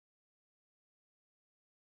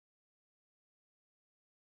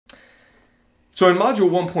So in Module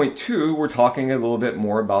 1.2, we're talking a little bit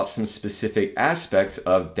more about some specific aspects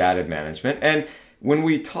of data management. And when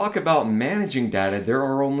we talk about managing data, there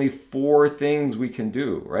are only 4 things we can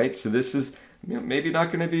do, right? So this is maybe not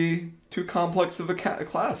going to be too complex of a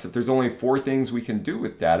class if there's only 4 things we can do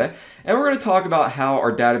with data. And we're going to talk about how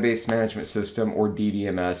our database management system, or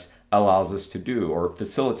DBMS, allows us to do or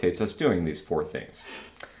facilitates us doing these 4 things.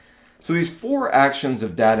 So these 4 actions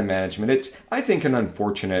of data management, it's, I think, an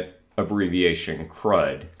unfortunate abbreviation,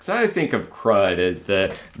 CRUD, because I think of CRUD as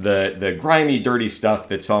the grimy, dirty stuff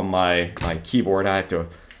that's on my keyboard. I have to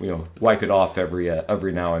wipe it off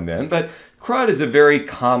every now and then. But CRUD is a very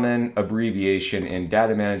common abbreviation in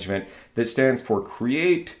data management that stands for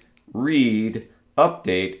create, read,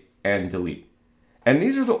 update, and delete. And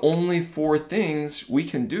these are the only 4 things we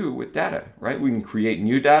can do with data, right? We can create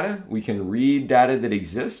new data, we can read data that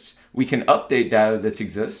exists, we can update data that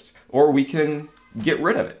exists, or we can get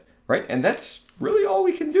rid of it, right? And that's really all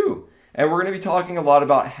we can do. And we're going to be talking a lot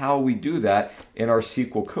about how we do that in our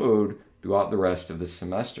SQL code throughout the rest of the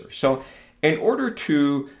semester. So in order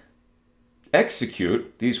to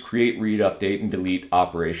execute these create, read, update, and delete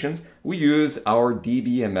operations, we use our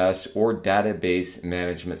DBMS, or database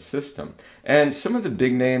management system. And some of the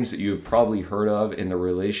big names that you've probably heard of in the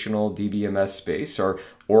relational DBMS space are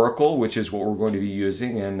Oracle, which is what we're going to be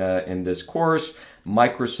using in this course,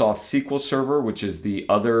 Microsoft SQL Server, which is the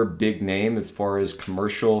other big name as far as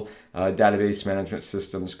commercial database management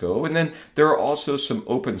systems go. And then there are also some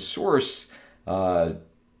open source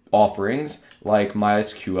offerings like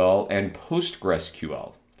MySQL and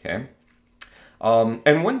PostgreSQL. Okay,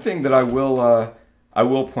 and one thing that I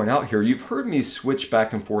will point out here, you've heard me switch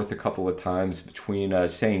back and forth a couple of times between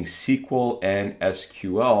saying SQL and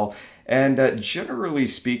SQL, and generally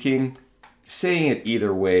speaking, saying it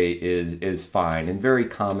either way is fine and very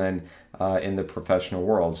common in the professional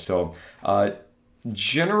world. So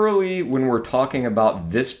generally, when we're talking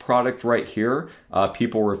about this product right here,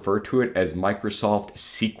 people refer to it as Microsoft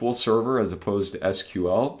SQL Server as opposed to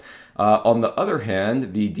SQL. On the other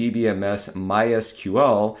hand, the DBMS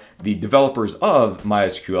MySQL, the developers of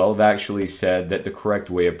MySQL have actually said that the correct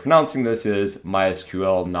way of pronouncing this is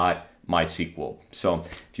MySQL, not MySQL. So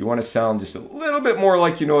if you want to sound just a little bit more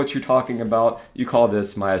like you know what you're talking about, you call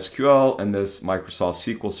this MySQL and this Microsoft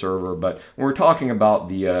SQL Server. But when we're talking about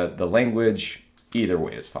the language, either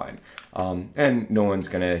way is fine. And no one's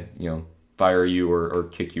going to fire you or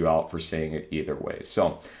kick you out for saying it either way.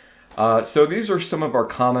 So these are some of our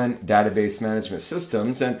common database management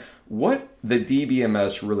systems, and what the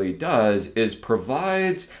DBMS really does is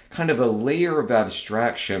provides kind of a layer of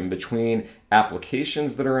abstraction between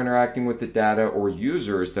applications that are interacting with the data or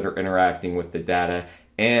users that are interacting with the data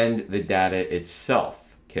and the data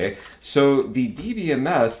itself. Okay, so the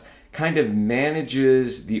DBMS kind of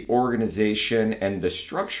manages the organization and the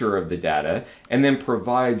structure of the data, and then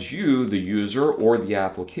provides you, the user or the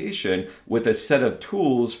application, with a set of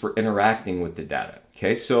tools for interacting with the data.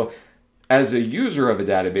 Okay, so as a user of a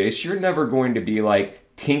database, you're never going to be like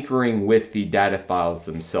tinkering with the data files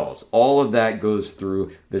themselves. All of that goes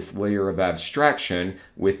through this layer of abstraction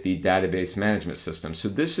with the database management system. So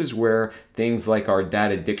this is where things like our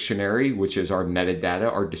data dictionary, which is our metadata,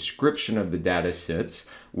 our description of the data sits,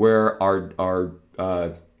 where our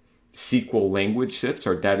SQL language sits,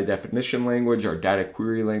 our data definition language, our data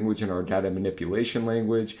query language, and our data manipulation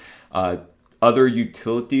language. Other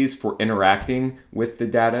utilities for interacting with the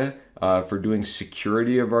data, for doing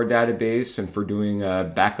security of our database, and for doing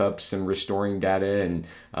backups and restoring data,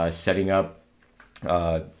 and setting up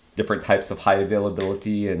different types of high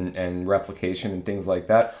availability and replication and things like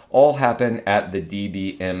that, all happen at the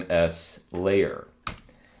DBMS layer.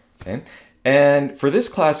 Okay. And for this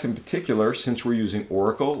class in particular, since we're using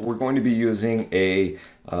Oracle, we're going to be using a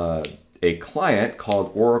client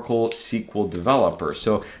called Oracle SQL Developer.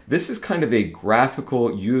 So this is kind of a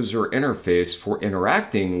graphical user interface for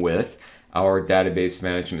interacting with our database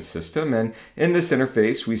management system. And in this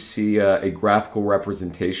interface, we see a graphical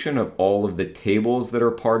representation of all of the tables that are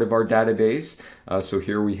part of our database. So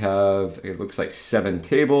here we have, it looks like 7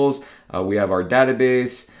 tables. We have our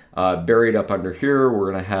database. Buried up under here,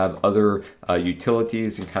 we're going to have other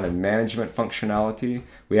utilities and kind of management functionality.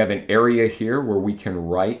 We have an area here where we can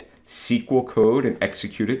write SQL code and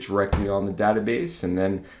execute it directly on the database, and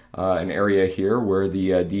then an area here where the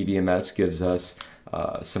DBMS gives us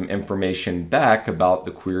some information back about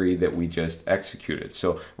the query that we just executed.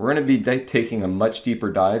 So we're going to be taking a much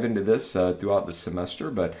deeper dive into this throughout the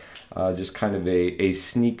semester, but just kind of a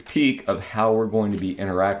sneak peek of how we're going to be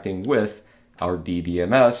interacting with our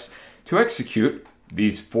DBMS to execute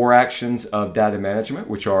these 4 actions of data management,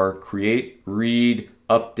 which are create, read,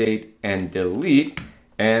 update, and delete.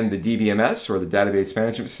 And the DBMS, or the database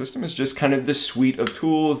management system, is just kind of the suite of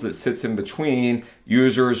tools that sits in between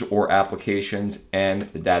users or applications and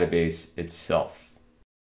the database itself.